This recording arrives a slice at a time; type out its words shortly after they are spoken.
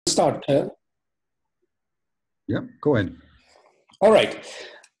start. Yeah, go ahead. All right.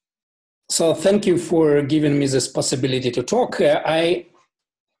 So thank you for giving me this possibility to talk. I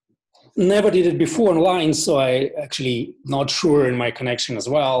never did it before online, so I actually not sure in my connection as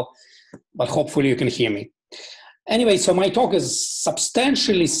well, but hopefully you can hear me. Anyway, so my talk is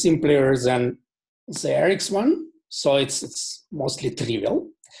substantially simpler than the Eric's one, so it's mostly trivial.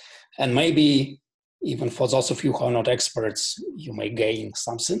 And maybe even for those of you who are not experts, you may gain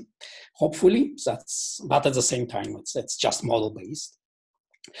something, hopefully. But at the same time, it's just model-based.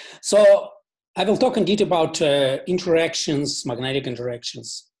 So I will talk indeed about interactions, magnetic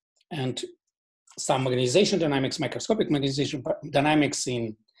interactions, and some magnetization dynamics, microscopic magnetization dynamics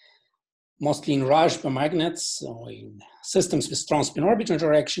mostly in Radboud magnets, or in systems with strong spin orbit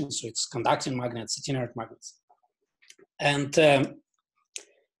interactions, so it's conducting magnets, itinerant magnets. And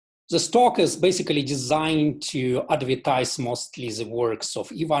this talk is basically designed to advertise mostly the works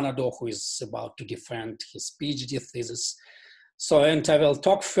of Ivan Ado, who is about to defend his PhD thesis. So, and I will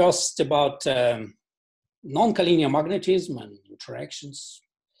talk first about non-collinear magnetism and interactions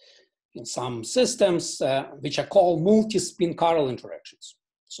in some systems, which are called multi-spin chiral interactions.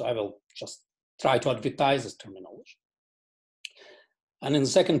 So I will just try to advertise this terminology. And in the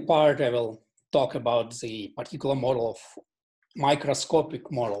second part, I will talk about the particular model of microscopic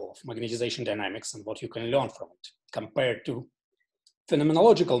model of magnetization dynamics and what you can learn from it compared to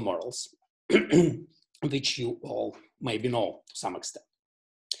phenomenological models, which you all maybe know to some extent.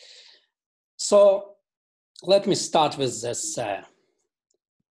 So let me start with this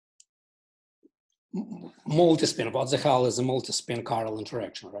multispin. What the hell is a multispin chiral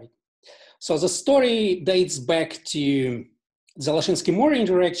interaction, right? So the story dates back to the Lashinsky-Mori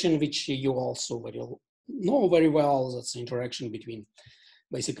interaction, which you also know very well. That's the interaction between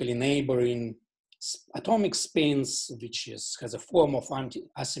basically neighboring atomic spins, which has a form of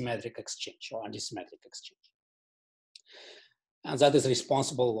asymmetric exchange or antisymmetric exchange. And that is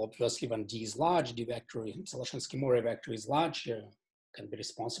responsible, obviously, when D is large, D vector, the Lashinsky-Mori vector is large, can be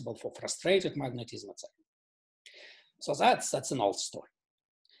responsible for frustrated magnetism, etc. So that's an old story.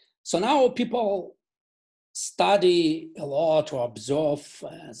 So now people study a lot or observe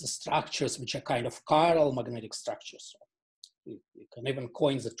the structures which are kind of chiral magnetic structures. You can even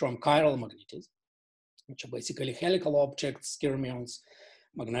coin the term chiral magnetism, which are basically helical objects, skyrmions,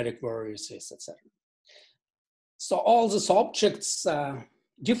 magnetic vortices, etc. So all these objects are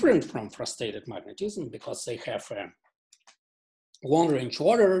different from frustrated magnetism because they have a long-range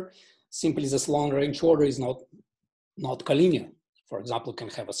order. Simply, this long-range order is not collinear. For example, you can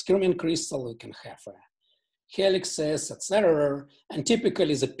have a skyrmion crystal, you can have helixes, etc. And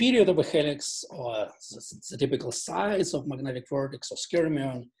typically, the period of a helix or the typical size of magnetic vortex or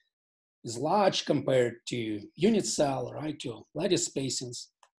skyrmion is large compared to unit cell, right, to lattice spacings.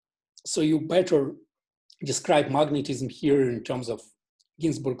 So you better describe magnetism here in terms of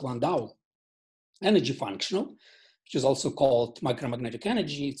Ginzburg-Landau energy functional, which is also called micromagnetic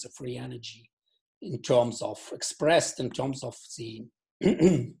energy. It's a free energy in terms of expressed in terms of the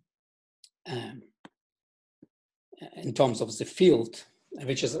field,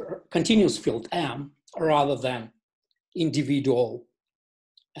 which is a continuous field M, rather than individual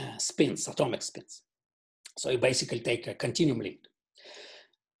spins, atomic spins. So you basically take a continuum limit.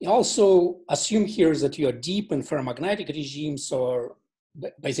 You also assume here that you are deep in ferromagnetic regimes, or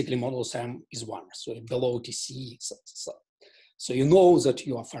basically modulus M is 1, so below TC. So you know that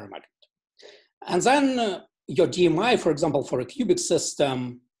you are ferromagnet. And then your DMI, for example, for a cubic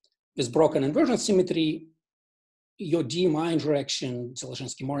system with broken inversion symmetry, your DMI interaction, the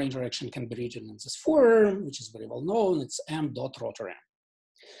Lashinsky-Mori interaction, can be written in this form, which is very well known. It's M dot rotor M.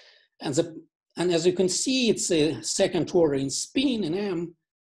 And as you can see, it's a second order in spin in M,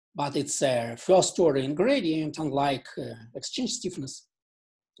 but it's a first order in gradient, unlike exchange stiffness,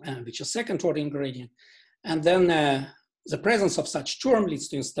 which is second order in gradient. And then the presence of such term leads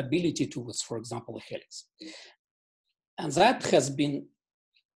to instability towards, for example, a helix. And that has been,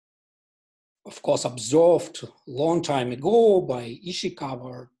 of course, observed a long time ago by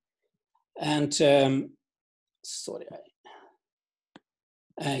Ishikawa. And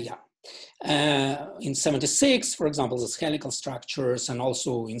in 76, for example, there's helical structures, and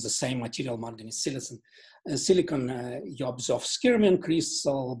also in the same material, manganese silicon, you observe skyrmion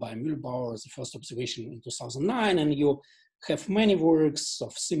crystal by Mühlbauer, the first observation in 2009, and you have many works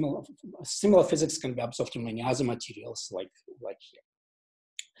of similar physics can be observed in many other materials like here.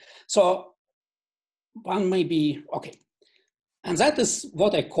 So one may be, okay. And that is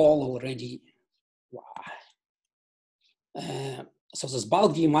what I call already So this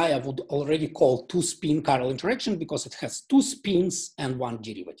bulk DMI I would already call two-spin chiral interaction because it has two spins and one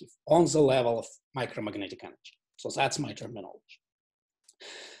derivative on the level of micromagnetic energy. So that's my terminology.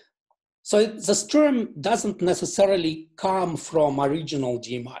 So this term doesn't necessarily come from original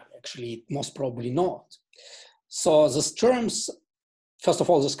DMI. Actually, most probably not. So these terms, first of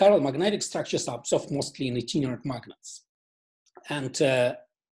all, the chiral magnetic structures are observed mostly in itinerant magnets. And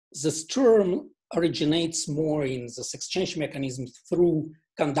this term originates more in this exchange mechanism through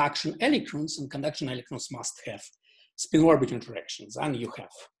conduction electrons, and conduction electrons must have spin orbit interactions, and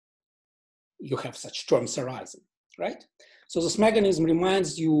you have such terms arising, right? So this mechanism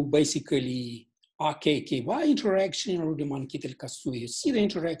reminds you basically RK-KY interaction, Rudman-Kittel-Kossou, you see the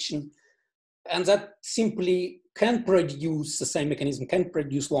interaction, and that simply can produce, the same mechanism can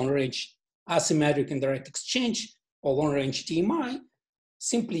produce long-range asymmetric indirect exchange or long-range DMI,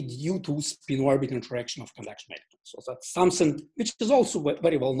 simply due to spin orbit interaction of conduction electrons. So that's something which is also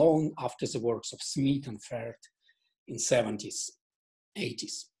very well known after the works of Smith and Ferret in 70s,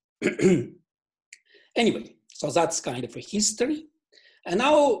 80s. Anyway, so that's kind of a history. And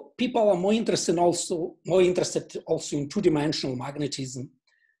now people are more interested also in two-dimensional magnetism,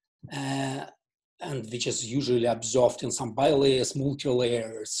 and which is usually observed in some bilayers,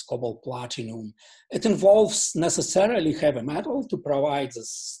 multi-layers, cobalt, platinum. It involves necessarily heavy metal to provide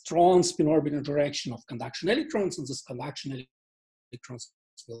this strong spin orbit interaction of conduction electrons, and this conduction electrons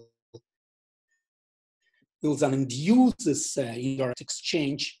will then induce this indirect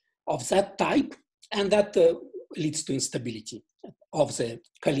exchange of that type, and that leads to instability of the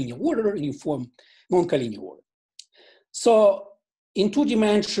collinear order, and you form non-collinear order. So in two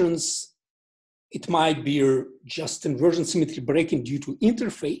dimensions, it might be just inversion symmetry breaking due to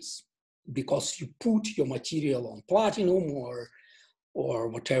interface, because you put your material on platinum or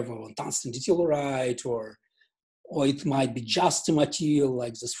whatever, on tungsten telluride, or it might be just a material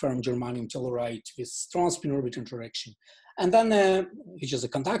like this ferrum germanium telluride with strong spin orbit interaction, and then which is a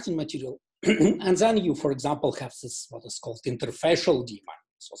conducting material. And then you, for example, have this what is called interfacial DMI.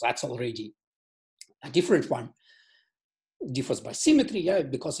 So that's already a different one. Differs by symmetry, yeah,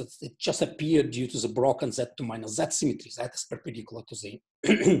 because it just appeared due to the broken Z2 minus Z symmetry. That is perpendicular to the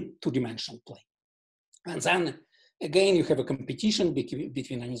two-dimensional plane. And then again, you have a competition between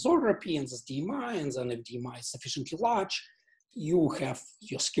anisotropy and this DMI, and then if DMI is sufficiently large, you have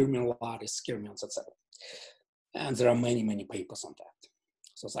your skyrmion lattice, skyrmions, etc. And there are many, many papers on that.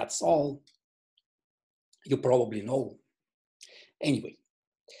 So that's all you probably know. Anyway,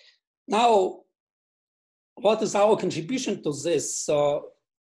 now, what is our contribution to this?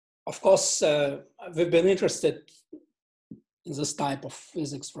 Of course, we've been interested in this type of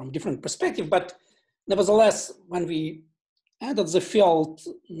physics from different perspectives, but nevertheless, when we entered the field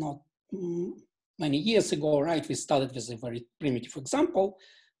not many years ago, right, we started with a very primitive example,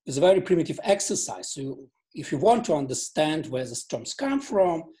 with a very primitive exercise. So if you want to understand where these terms come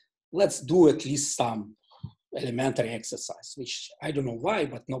from, let's do at least some elementary exercise, which I don't know why,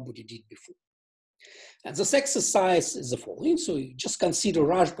 but nobody did before. And this exercise is the following. So you just consider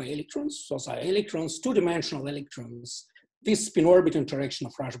Rashba electrons. So those are electrons, two-dimensional electrons, this spin orbit interaction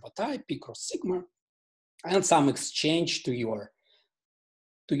of Rashba type, P cross sigma, and some exchange to your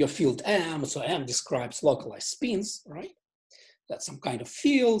field M. So M describes localized spins, right? That's some kind of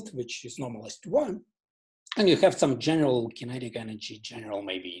field which is normalized to 1. And you have some general kinetic energy, general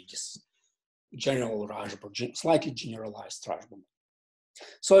maybe just general Rashba, slightly generalized Rashba.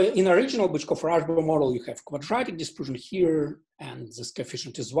 So in original Bychkov-Rashba model, you have quadratic dispersion here, and this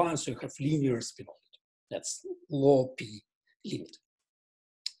coefficient is 1, so you have linear spin orbit. That's law P limit.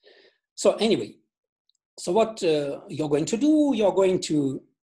 So anyway, so what you're going to do, you're going to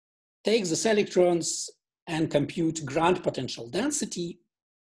take these electrons and compute ground potential density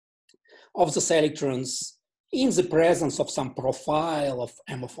of these electrons in the presence of some profile of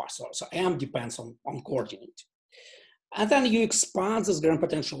M of R. So M depends on coordinate. And then you expand this ground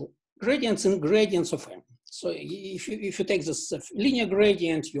potential gradients in gradients of M. So if you take this linear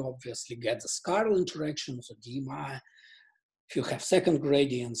gradient, you obviously get the chiral interaction, so DMI. If you have second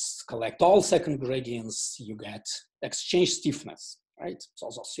gradients, collect all second gradients, you get exchange stiffness, right? So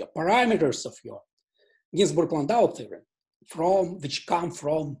those are your parameters of your Ginzburg-Landau theorem, which come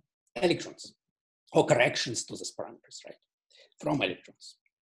from electrons, or corrections to these parameters, right? From electrons.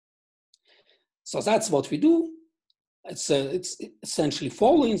 So that's what we do. It's essentially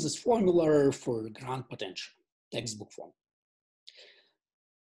following this formula for ground potential, textbook form.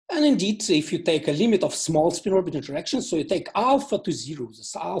 And indeed, if you take a limit of small spin orbit interactions, so you take alpha to 0,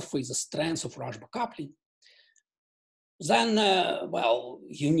 this alpha is the strength of Rashba coupling, Then, well,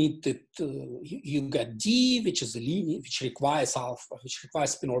 you need to, you get D, which is a linear, which requires alpha, which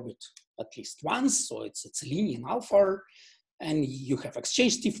requires spin orbit at least once. So it's a linear in alpha. And you have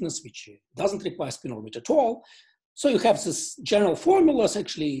exchange stiffness, which doesn't require spin orbit at all. So you have this general formulas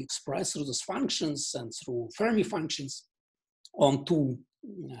actually expressed through these functions and through Fermi functions on two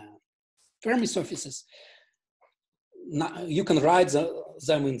Fermi surfaces. Now, you can write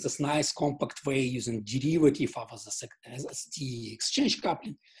them in this nice compact way using derivative of the exchange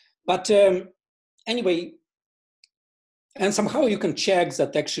coupling. But anyway, and somehow you can check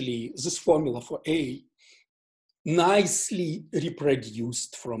that actually this formula for A nicely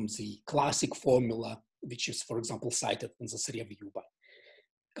reproduced from the classic formula, which is, for example, cited in this review by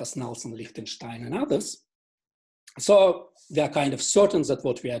Nelson, Lichtenstein, and others. So we are kind of certain that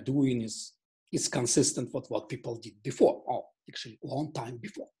what we are doing is consistent with what people did before, or actually a long time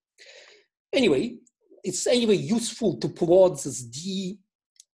before. Anyway, it's anyway useful to plot this D,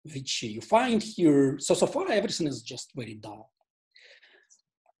 which you find here. So far, everything is just very dull.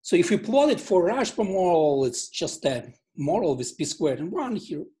 So if you plot it for Radboud model, it's just a model with p squared and 1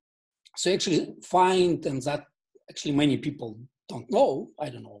 here. So you actually find, and that actually many people don't know, I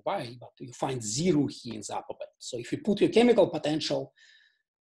don't know why, but you find 0 here in the upper band. So if you put your chemical potential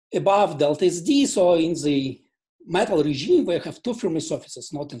above delta S D, so in the metal regime where you have two Fermi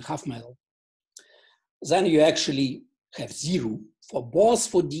surfaces, not in half metal, then you actually have 0 for both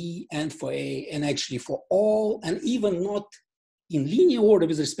for D and for A, and actually for all, and even not in linear order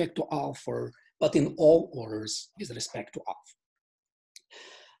with respect to alpha, but in all orders with respect to alpha.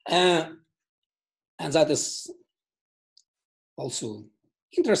 And that is also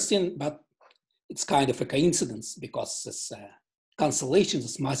interesting, but it's kind of a coincidence because this cancellation,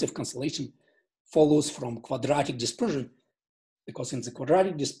 this massive cancellation, follows from quadratic dispersion, because in the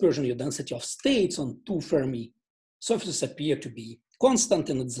quadratic dispersion, your density of states on two Fermi surfaces appear to be constant,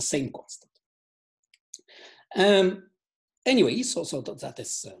 and it's the same constant. Anyway, so that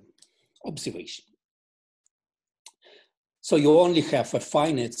is observation. So you only have a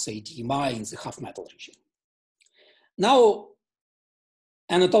finite, say, DMI in the half metal regime. Now,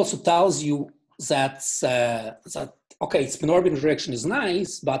 and it also tells you that, okay, spin orbit interaction is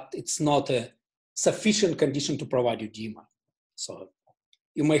nice, but it's not a sufficient condition to provide you DMI. So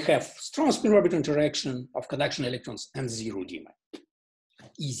you may have strong spin orbit interaction of conduction electrons and 0 DMI.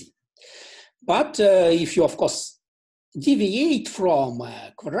 Easy. But if you, of course, deviate from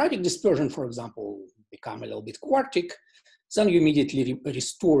quadratic dispersion, for example, become a little bit quartic, then you immediately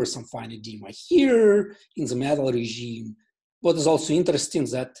restore some finite DMI here in the metal regime. What is also interesting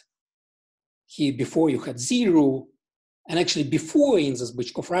that here before you had 0, and actually before in this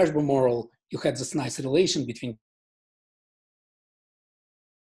Bychkov-Radboud model, you had this nice relation between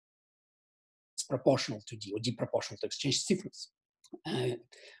proportional to D or D proportional to exchange stiffness.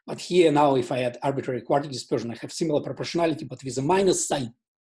 But here now, if I add arbitrary quartic dispersion, I have similar proportionality, but with a minus sign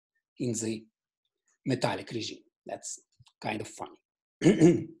in the metallic regime. That's kind of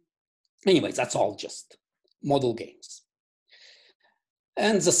funny. Anyway, that's all just model games.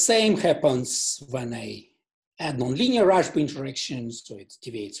 And the same happens when I add nonlinear Radboud interactions, so it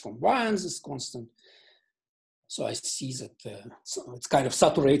deviates from 1, this constant. So I see that so it kind of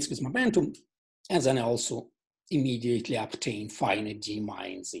saturates with momentum, and then I also immediately obtain finite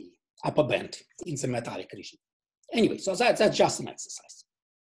DMI in the upper band in the metallic regime. Anyway, so that's just an exercise.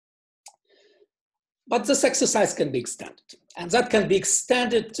 But this exercise can be extended, and that can be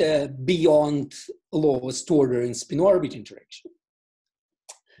extended beyond lowest order in spin orbit interaction.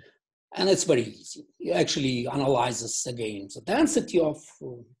 And it's very easy. You actually analyze this again, the density of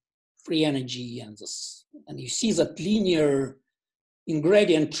free energy, and you see that linear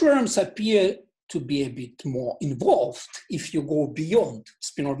ingredient terms appear to be a bit more involved if you go beyond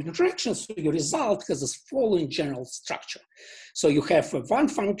spin orbit interaction. So your result has this following general structure. So you have one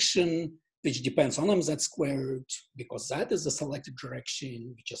function which depends on mz squared, because that is the selected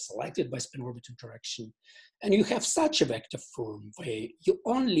direction which is selected by spin orbit interaction. And you have such a vector form where you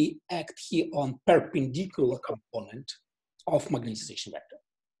only act here on perpendicular component of magnetization vector.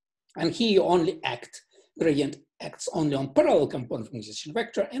 And here you only gradient acts only on parallel component of magnetization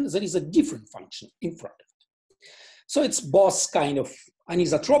vector, and there is a different function in front of it. So it's both kind of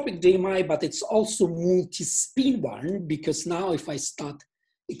anisotropic DMI, but it's also multi-spin one, because now if I start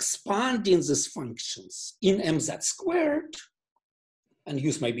expanding these functions in mz squared and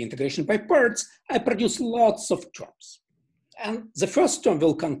use maybe integration by parts, I produce lots of terms. And the first term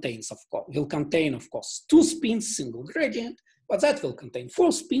will contain, of course, 2 spins, single gradient, but that will contain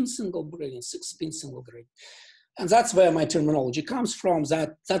 4 spins, single gradient, 6 spins, single gradient. And that's where my terminology comes from,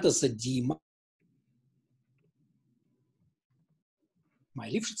 that is the DMI my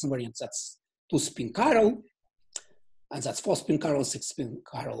Lifshitz invariant, that's 2-spin chiral, and that's 4-spin chiral, 6-spin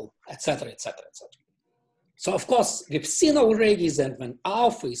chiral, etc., etc., etc. So of course, we've seen already that when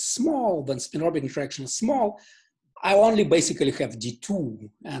alpha is small, when spin-orbit interaction is small, I only basically have D2,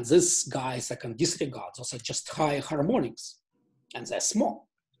 and these guys I can disregard. Those are just high harmonics, and they're small.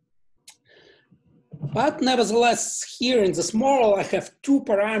 But nevertheless, here in this model, I have two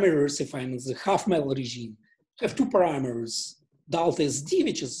parameters. If I'm in the half-metal regime, I have two parameters, delta SD,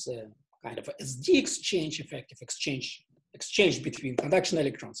 which is a kind of a SD exchange, effective exchange between conduction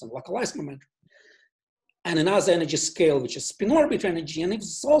electrons and localized momentum, and another energy scale, which is spin orbit energy. And if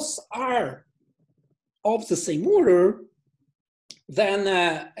those are of the same order, then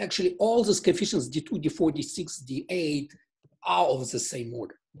actually all these coefficients, D2, D4, D6, D8, are of the same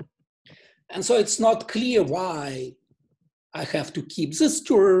order. And so it's not clear why I have to keep this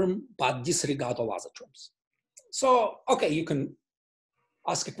term, but disregard all other terms. So, okay, you can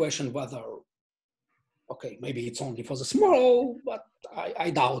ask a question whether, okay, maybe it's only for the small, but I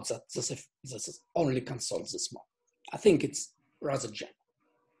doubt that this only concerns the small. I think it's rather general.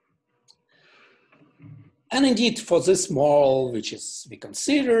 And indeed, for this small, which is we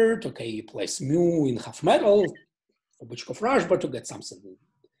considered, okay, you place mu in half metal for Radboud to get something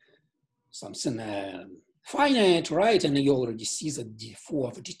finite, right? And you already see that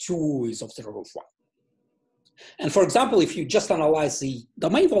D4 of D2 is of the order of 1. And for example, if you just analyze the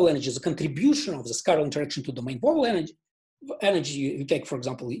domain wall energy, the contribution of the chiral interaction to domain wall energy, you take, for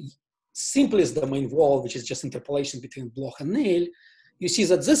example, the simplest domain wall, which is just interpolation between Bloch and Neil, you see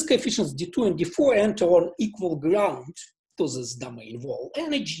that these coefficients D2 and D4 enter on equal ground to this domain wall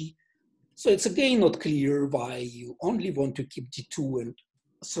energy. So it's again not clear why you only want to keep D2 and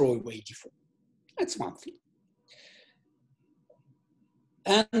throw away D4. That's one thing.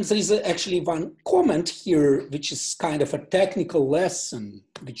 And there is actually one comment here, which is kind of a technical lesson,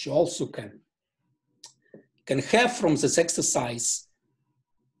 which you also can have from this exercise.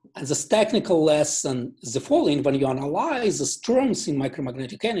 And this technical lesson is the following: when you analyze the terms in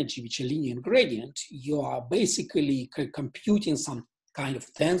micromagnetic energy, which are linear gradient, you are basically computing some kind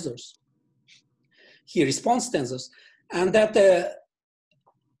of tensors, here response tensors, and that the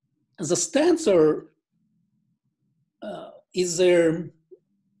tensor is there.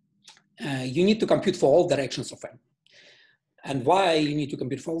 You need to compute for all directions of M. And why you need to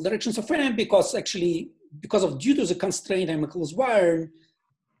compute for all directions of M? Because actually, due to the constraint M equals 1,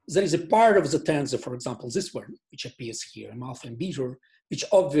 there is a part of the tensor, for example, this one, which appears here, M alpha and beta, which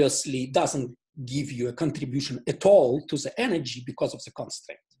obviously doesn't give you a contribution at all to the energy because of the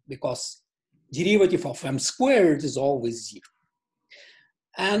constraint, because derivative of M squared is always 0.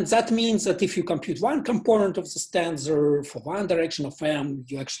 And that means that if you compute one component of this tensor for one direction of M,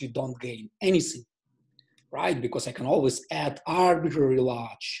 you actually don't gain anything, right? Because I can always add arbitrary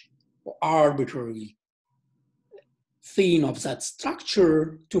large or arbitrary thin of that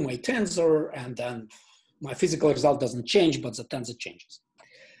structure to my tensor, and then my physical result doesn't change, but the tensor changes.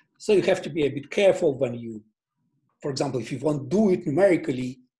 So you have to be a bit careful when you, for example, if you want to do it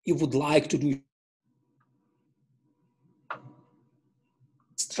numerically, you would like to do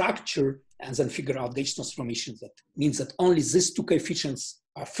structure and then figure out gauge transformations. That means that only these two coefficients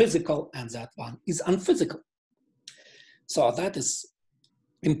are physical and that one is unphysical. So that is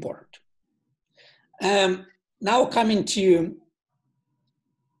important. Now coming to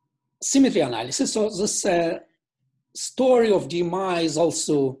symmetry analysis. So this story of DMI is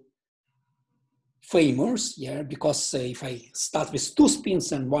also famous, yeah, because if I start with two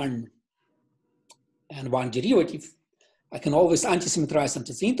spins and one derivative, I can always anti-symmetrize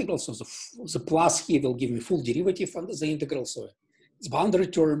under the integral. So the plus here will give me full derivative under the integral. So it's boundary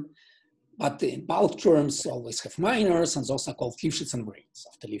term, but the bulk terms always have minors, and those are called Lifshitz invariants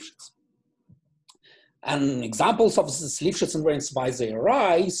after Lifshitz. And examples of this Lifshitz invariants, why they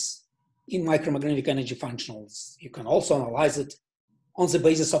arise in micromagnetic energy functionals, you can also analyze it on the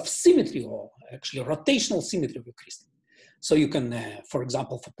basis of symmetry, or actually rotational symmetry of your crystal. So you can, for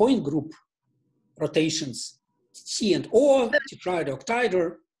example, for point group rotations, T and O, tetrahedral,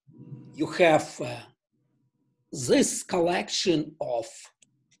 octahedral, you have this collection of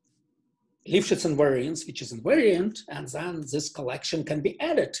Lifshitz invariants, which is invariant, and then this collection can be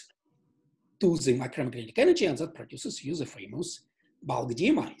added to the micromagnetic energy, and that produces you the famous bulk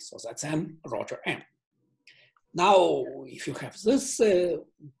DMI. So that's M rotor M. Now, if you have this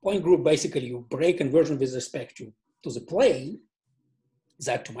point group, basically you break inversion with respect to the plane,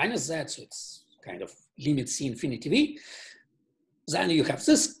 Z2 minus Z, so it's kind of limit C infinity V. Then you have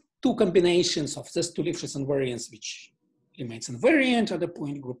these two combinations of these two Lifshitz invariants, which remains invariant at the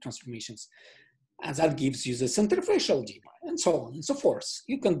point group transformations. And that gives you the centrifugal DMI, and so on and so forth.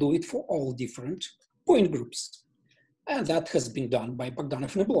 You can do it for all different point groups. And that has been done by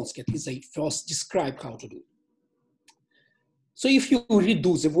Bogdanov and Oblonsky. At least they first described how to do it. So if you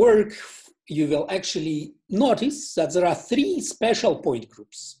redo the work, you will actually notice that there are three special point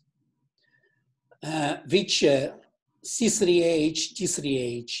groups, which C3H,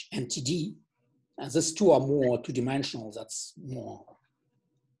 T3H, and TD. And these two are more two-dimensional. That's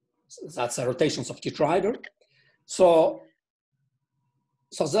the rotations of tetrahedral. So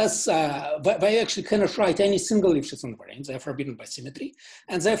that's, they actually cannot write any single Lifshitz invariant. They are forbidden by symmetry.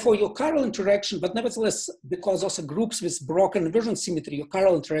 And therefore your chiral interaction, but nevertheless, because also groups with broken inversion symmetry, your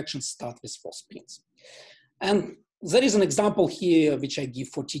chiral interactions start with 4 spins. And there is an example here, which I give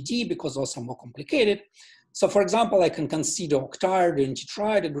for TD, because those are more complicated. So for example, I can consider octahedral and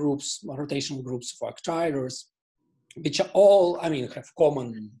tetrahedral groups, rotational groups for octaheders, which are all, have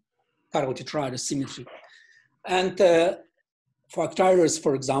common chiral tetrahedral symmetry. And for octaheders,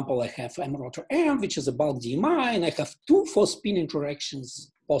 for example, I have M rotor M, which is a bulk DMI, and I have 2 4-spin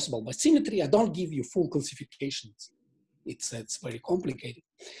interactions possible by symmetry. I don't give you full classifications. It's very complicated.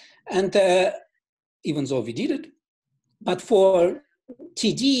 And even though we did it, but for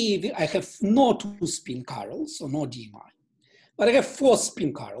TD, I have no 2-spin chirals, so no DMI. But I have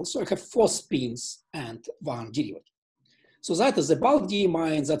 4-spin chirals, so I have 4 spins and 1 derivative. So that is a bulk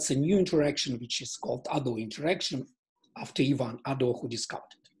DMI, and that's a new interaction, which is called Addo interaction, after Ivan Addo, who discovered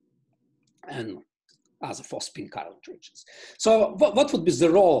it, and other 4-spin chiral interactions. So what would be the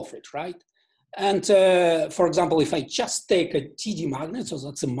role of it, right? And for example, if I just take a TD magnet, so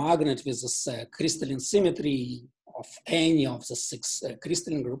that's a magnet with this crystalline symmetry of any of the 6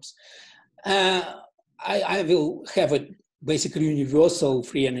 crystalline groups, I will have a basically universal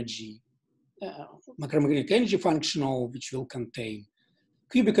free energy macromagnetic energy functional, which will contain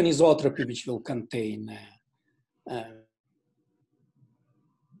cubic anisotropy, which will contain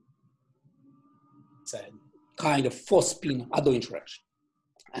it's a kind of 4-spin Addo interaction.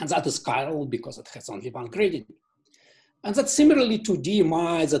 And that is chiral because it has only 1 gradient. And that similarly to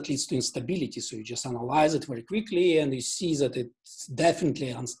DMI, that leads to instability. So you just analyze it very quickly and you see that it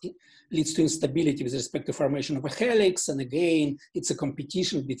definitely leads to instability with respect to formation of a helix. And again, it's a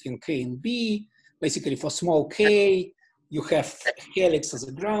competition between K and B. Basically for small k, you have helix as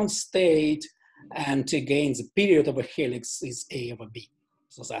a ground state. And again, the period of a helix is A over B.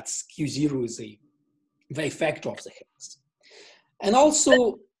 So that's Q0 is a wave factor of the helix. And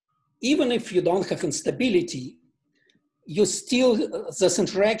also, even if you don't have instability, you still, this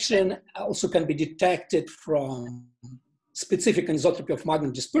interaction also can be detected from specific anisotropy of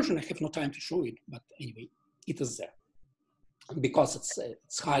magnet dispersion. I have no time to show it, but anyway, it is there. Because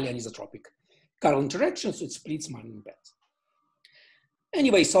it's highly anisotropic chiral interaction, so it splits magnet bands.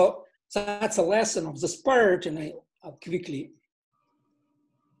 Anyway, so that's a lesson of this part, and I'll quickly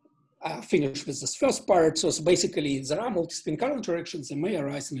finish with this first part. So basically, there are multi-spin chiral interactions that may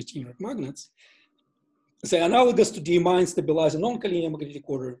arise in itinerant magnets. They're analogous to DMI and stabilize a non-collinear magnetic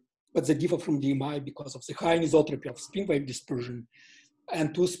order, but they differ from DMI because of the high anisotropy of spin wave dispersion,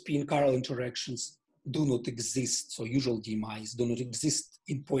 and 2-spin chiral interactions do not exist. So usual DMIs do not exist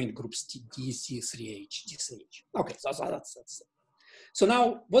in point groups TD, C3H, D3H. Okay, so that's it. So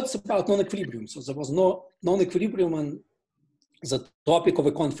now, what's about non-equilibrium? So there was no non-equilibrium, and the topic of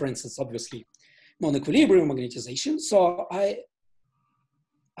a conference is obviously non-equilibrium magnetization. So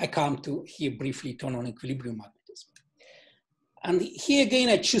I come to here briefly to non-equilibrium magnetism. And here again,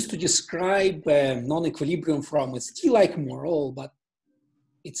 I choose to describe non-equilibrium from its D-like model, but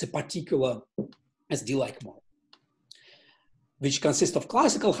it's a particular SD-like model, which consists of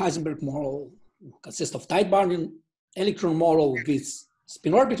classical Heisenberg model, consists of tight bonding electron model with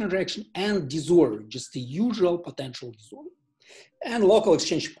spin orbit interaction and disorder, just the usual potential disorder, and local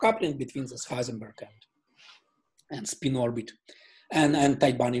exchange coupling between this Heisenberg and spin orbit and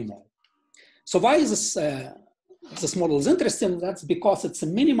tight bonding model. So why is this model is interesting? That's because it's a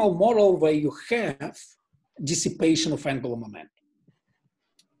minimal model where you have dissipation of angular momentum.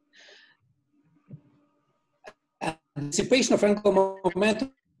 And dissipation of angular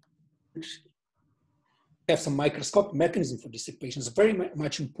momentum have some microscopic mechanism for dissipation. It's very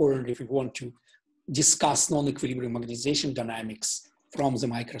much important if you want to discuss non-equilibrium magnetization dynamics from the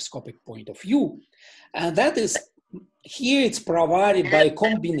microscopic point of view. And that is, here it's provided by a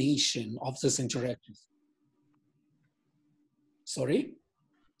combination of these interactions. Sorry?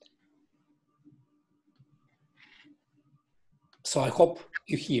 So I hope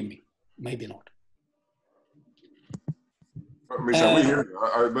you hear me, maybe not. Misha, we hear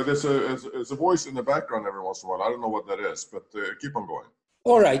you, but there's a voice in the background every once in a while. I don't know what that is, but keep on going.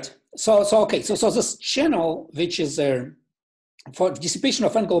 All right. So this channel, which is for dissipation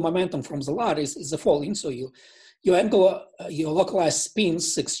of angular momentum from the lattice, is the following. So your localized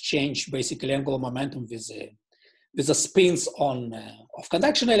spins exchange basically angular momentum with the spins on of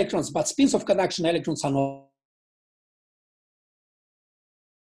conduction electrons, but spins of conduction electrons are not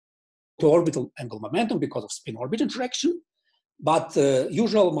to orbital angular momentum because of spin-orbit interaction, but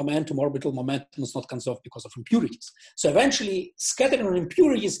usual momentum, orbital momentum is not conserved because of impurities. So eventually, scattering on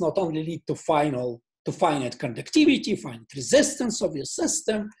impurities not only lead to finite conductivity, finite resistance of your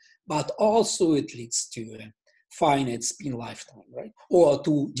system, but also it leads to a finite spin lifetime, right? Or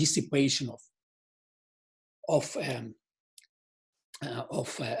to dissipation of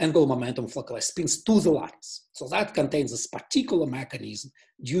angular momentum of localized spins to the lattice. So that contains this particular mechanism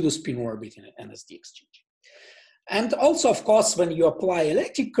due to spin orbit in NSD exchange. And also, of course, when you apply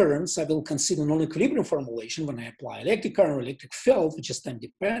electric currents, I will consider non-equilibrium formulation when I apply electric current or electric field, which is time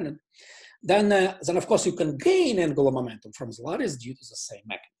dependent, then of course you can gain angular momentum from the lattice due to the same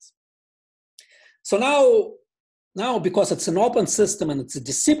mechanism. So now because it's an open system and it's a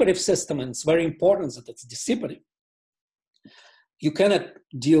dissipative system, and it's very important that it's dissipative, you cannot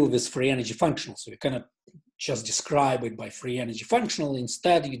deal with free energy functional. So you cannot just describe it by free energy functional.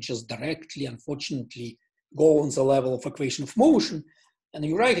 Instead, you just directly, unfortunately, go on the level of equation of motion, and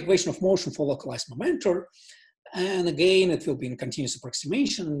you write equation of motion for localized momentum. And again, it will be in continuous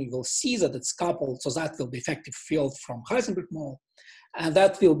approximation, and you will see that it's coupled. So that will be effective field from Heisenberg model, and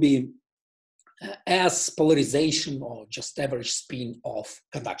that will be as polarization or just average spin of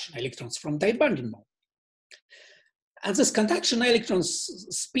conduction electrons from tight binding model. And this conduction electrons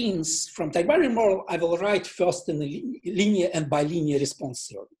spins from tight binding model, I will write first in the linear and bilinear response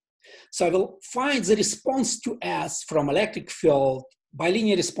theory. So I will find the response to S from electric field,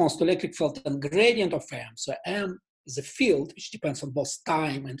 bilinear response to electric field, and gradient of M. So M is a field which depends on both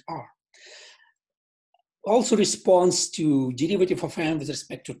time and R. Also response to derivative of M with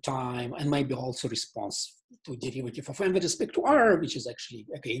respect to time, and maybe also response to derivative of M with respect to R, which is actually,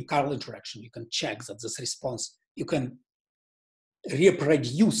 again, chiral interaction. You can check that this response you can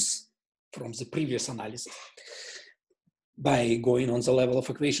reproduce from the previous analysis by going on the level of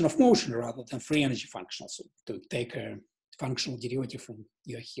equation of motion rather than free energy functional. So to take a functional derivative from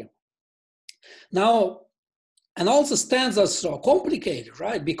you're here. Now, and all the standards are complicated,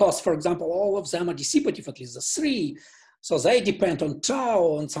 right? Because, for example, all of them are dissipative, at least the three. So they depend on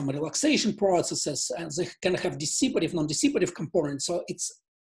tau, on some relaxation processes, and they can have dissipative, non-dissipative components. So it's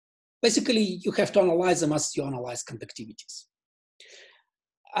basically, you have to analyze them as you analyze conductivities.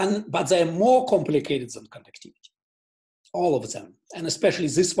 But they're more complicated than conductivity, all of them, and especially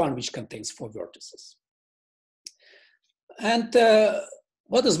this one, which contains 4 vertices. And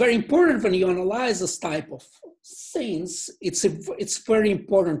what is very important when you analyze this type of things, it's very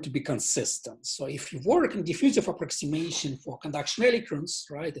important to be consistent. So if you work in diffusive approximation for conduction electrons,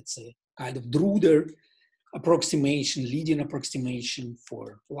 right, it's a kind of Druder approximation, leading approximation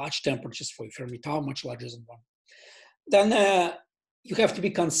for large temperatures for Fermi tau much larger than 1, then you have to be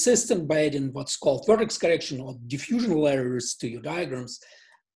consistent by adding what's called vertex correction or diffusional errors to your diagrams,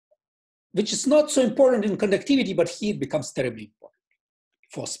 which is not so important in conductivity, but here it becomes terribly important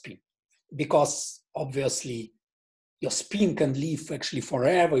for spin, because obviously your spin can live actually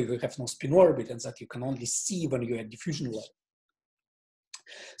forever if you have no spin orbit, and that you can only see when you add diffusional error.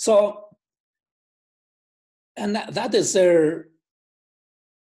 So, and that is a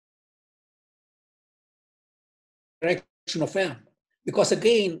correction of M, because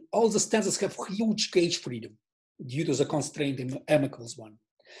again, all the stanzas have huge gauge freedom due to the constraint in M equals 1.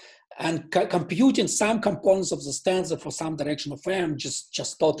 And computing some components of the stanza for some direction of M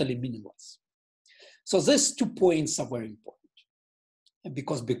just totally meaningless. So these 2 points are very important,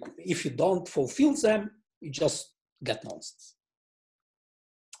 because if you don't fulfill them, you just get nonsense.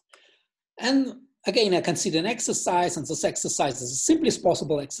 And again, I consider an exercise, and this exercise is the simplest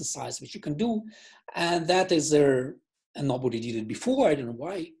possible exercise which you can do, and that is and nobody did it before, I don't know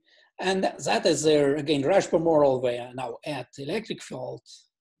why, and that is again, Radboud model, where I now add electric field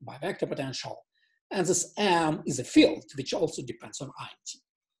by vector potential, and this M is a field which also depends on INT.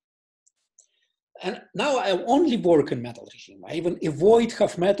 And now I only work in metal regime. I even avoid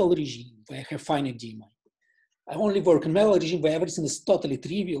half metal regime where I have finite DMI. I only work in metal regime where everything is totally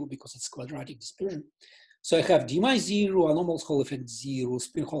trivial because it's quadratic dispersion. So I have DMI 0, anomalous Hall effect 0,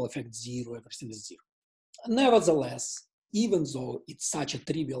 spin Hall effect 0, everything is 0. Nevertheless, even though it's such a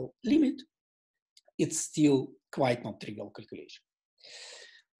trivial limit, it's still quite not trivial calculation.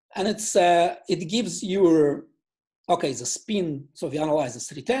 And it gives you, okay, the spin, so we analyze the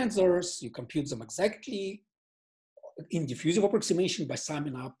 3 tensors, you compute them exactly, in diffusive approximation by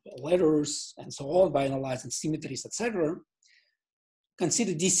summing up letters and so on, by analyzing symmetries, etc.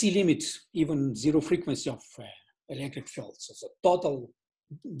 Consider DC limit, even zero frequency of electric fields, so total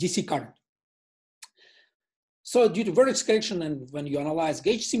DC current. So due to vertex correction, and when you analyze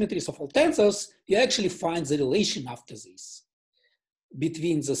gauge symmetries of all tensors, you actually find the relation after this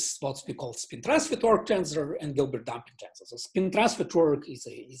between this, what we call spin transfer torque tensor and Gilbert damping tensor. So spin transfer torque is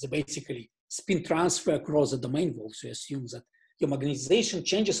a basically spin transfer across the domain wall. So you assume that your magnetization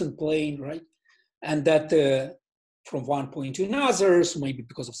changes in plane, right? And that from one point to another, so maybe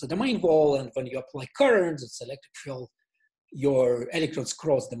because of the domain wall, and when you apply current, it's electric field, your electrons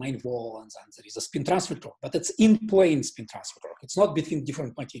cross the main wall, and then there is a spin transfer torque, but it's in plane spin transfer torque. It's not between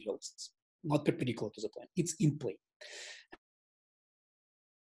different materials, it's not perpendicular to the plane, it's in plane.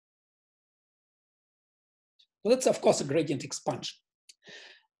 So that's, of course, a gradient expansion.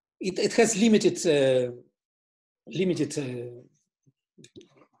 It has limited,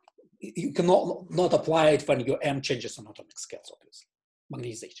 you cannot apply it when your M changes on atomic scales, obviously,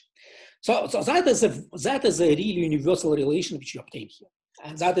 magnetization. So that is a really universal relation which you obtain here.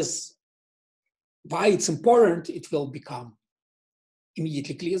 And that is why it's important. It will become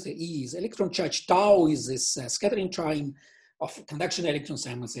immediately clear. The E is electron charge, tau is this scattering time of conduction electrons,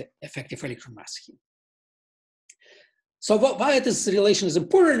 M is the effective electron mass here. So why this relation is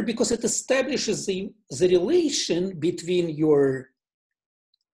important? Because it establishes the relation between your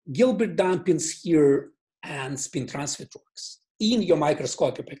Gilbert dampings here and spin transfer torques in your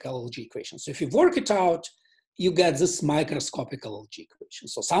microscopic LLG equation. So if you work it out, you get this microscopic LLG equation.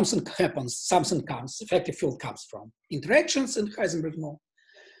 So something happens, something comes, effective field comes from interactions in Heisenberg law.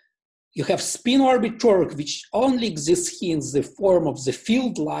 You have spin orbit torque, which only exists here in the form of the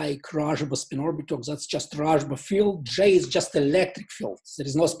field like Radboud spin orbit torque. That's just Radboud field. J is just electric field. There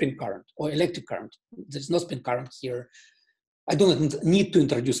is no spin current or electric current. There is no spin current here. I don't need to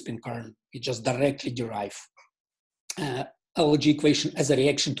introduce spin current. We just directly derive LLG equation as a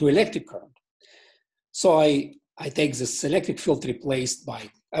reaction to electric current. So I take this electric field replaced by,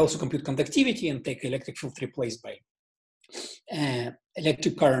 I also compute conductivity and take electric field replaced by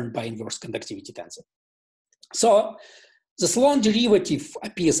electric current by inverse conductivity tensor. So this long derivative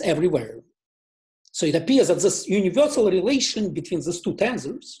appears everywhere. So it appears that this universal relation between these two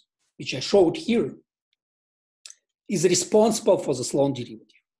tensors, which I showed here, is responsible for this long derivative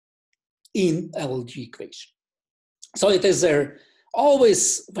in LLG equation. So it is there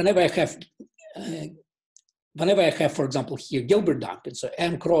always, whenever I have, for example, here Gilbert damping, so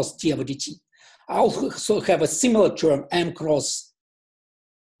M cross T over dt, I also have a similar term, M cross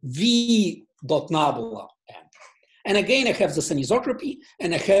V dot nabla M. And again, I have this anisotropy,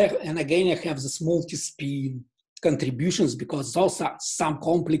 and again, I have this multi-spin contributions because those are some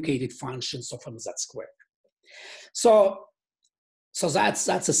complicated functions of mz squared. So that's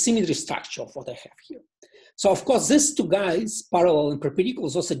a symmetry structure of what I have here. So of course, these two guys, parallel and perpendicular,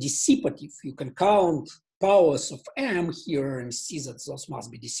 is also dissipative. You can count powers of M here and see that those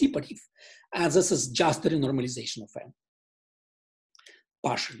must be dissipative. And this is just a renormalization of M,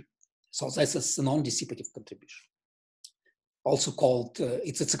 partially. So this is a non-dissipative contribution. Also called,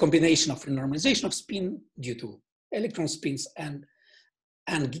 it's a combination of renormalization of spin due to electron spins and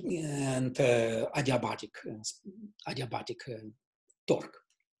adiabatic torque.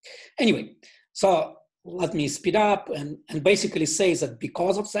 Anyway, so let me speed up and basically say that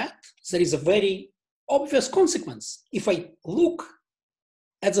because of that, there is a very obvious consequence. If I look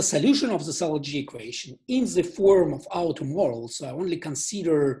at the solution of this LLG equation in the form of outer moral, so I only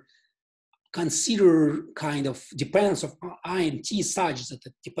consider kind of dependence of I and T such that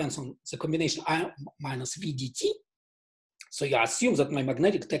it depends on the combination I minus V dt. So you assume that my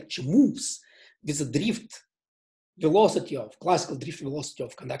magnetic texture moves with the drift velocity of classical drift velocity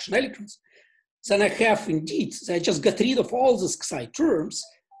of conduction electrons. Then I have indeed, I just got rid of all these psi terms,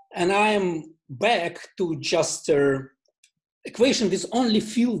 and I am back to just equation with only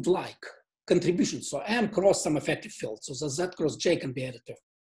field-like contribution. So M cross some effective field, so the Z cross J can be added to.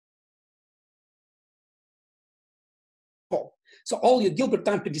 So all your Gilbert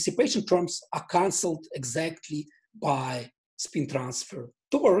damping dissipation terms are cancelled exactly by spin transfer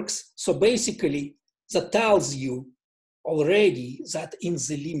torques. So basically, that tells you already that in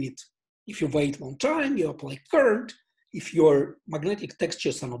the limit, if you wait a long time, you apply current. If your magnetic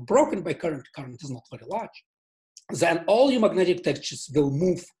textures are not broken by current, current is not very large, then all your magnetic textures will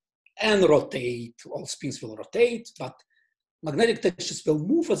move and rotate. All spins will rotate, but magnetic textures will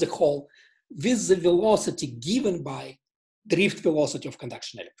move as a whole with the velocity given by drift velocity of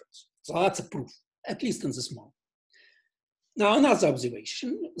conduction electrons. So that's a proof, at least in this model. Now, another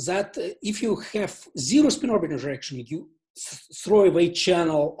observation that if you have zero spin orbital interaction, you throw away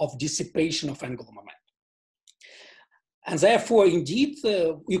channel of dissipation of angular momentum. And therefore, indeed,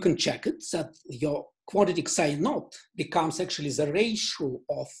 you can check it that your quantity psi naught becomes actually the ratio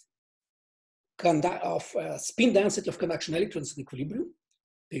of spin density of conduction electrons in equilibrium,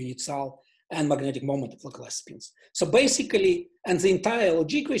 per unit cell, and magnetic moment of localized spins. So basically, and the entire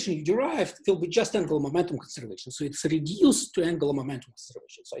LG equation you derived will be just angular momentum conservation. So it's reduced to angular momentum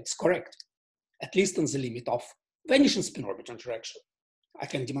conservation. So it's correct, at least in the limit of vanishing spin orbital interaction. I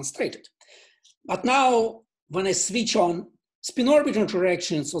can demonstrate it. But now, when I switch on spin orbital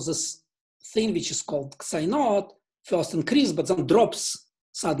interaction, so this thing which is called psi naught first increases, but then drops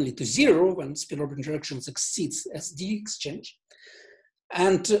suddenly to zero when spin orbital interactions exceeds SD exchange.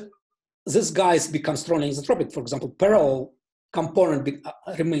 And this guys become strongly isotropic. For example, parallel component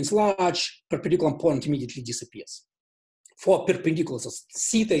remains large, perpendicular component immediately disappears. For perpendiculars,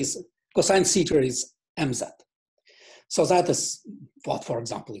 theta is, cosine theta is mz. So that is what, for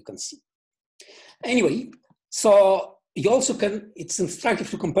example, you can see. Anyway, so you also can, it's instructive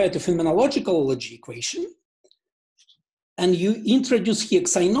to compare to phenomenological LG equation. And you introduce here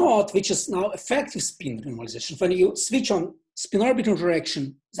psi naught, which is now effective spin normalization. When you switch on spin orbital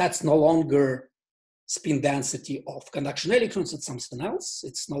interaction, that's no longer spin density of conduction electrons, it's something else.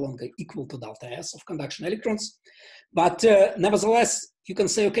 It's no longer equal to delta S of conduction electrons. But nevertheless, you can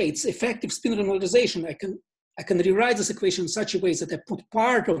say, okay, it's effective spin normalization. I can rewrite this equation in such a way that I put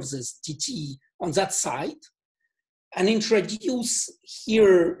part of this TT on that side and introduce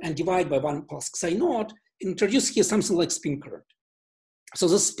here and divide by 1 plus psi naught, introduce here something like spin current. So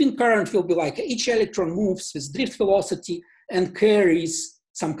the spin current will be like each electron moves with drift velocity and carries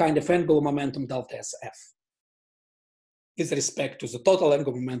some kind of angular momentum delta SF with respect to the total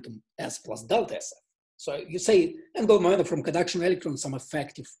angular momentum S plus delta SF. So you say angular momentum from conduction electrons, some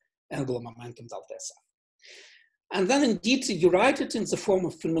effective angular momentum delta SF. And then indeed you write it in the form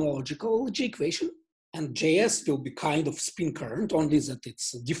of phenomenological LG equation, and JS will be kind of spin current, only that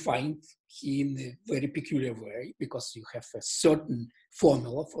it's defined in a very peculiar way because you have a certain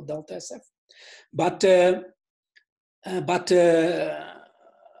formula for delta SF.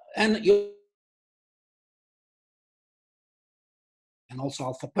 And also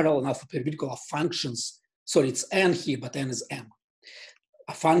alpha parallel and alpha perpendicular functions. Sorry, it's n here, but n is m.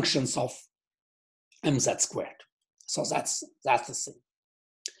 Are functions of mz squared. So that's the thing.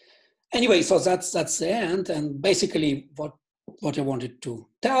 Anyway, so that's the end. And basically, what I wanted to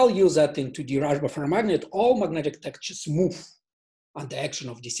tell you that into the Rashba ferromagnet, all magnetic textures move under action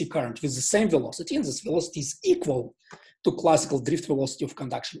of DC current with the same velocity, and this velocity is equal to classical drift velocity of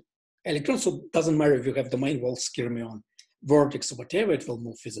conduction electrons. So it doesn't matter if you have domain walls, skyrmion, vortex, or whatever, it will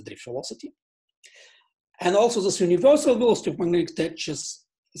move with the drift velocity. And also this universal velocity of magnetic textures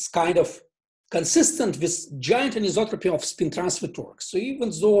is kind of consistent with giant anisotropy of spin transfer torques. So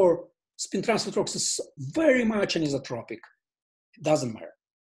even though spin transfer torques is very much anisotropic, it doesn't matter.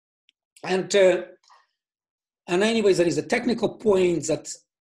 And anyway, there is a technical point that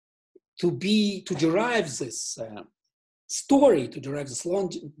to derive this story, to derive this long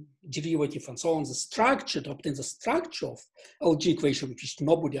derivative and so on, the structure, to obtain the structure of LG equation, which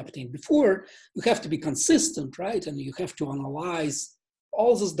nobody obtained before, you have to be consistent, right? And you have to analyze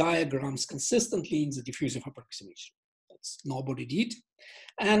all these diagrams consistently in the diffusive approximation. That's nobody did.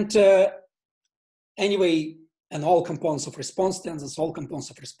 And anyway, and all components of response tensors, all components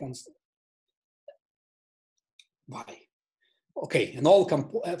of response. Why? Okay, and all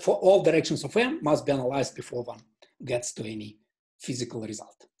for all directions of M must be analyzed before one gets to any physical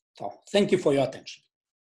result. So thank you for your attention.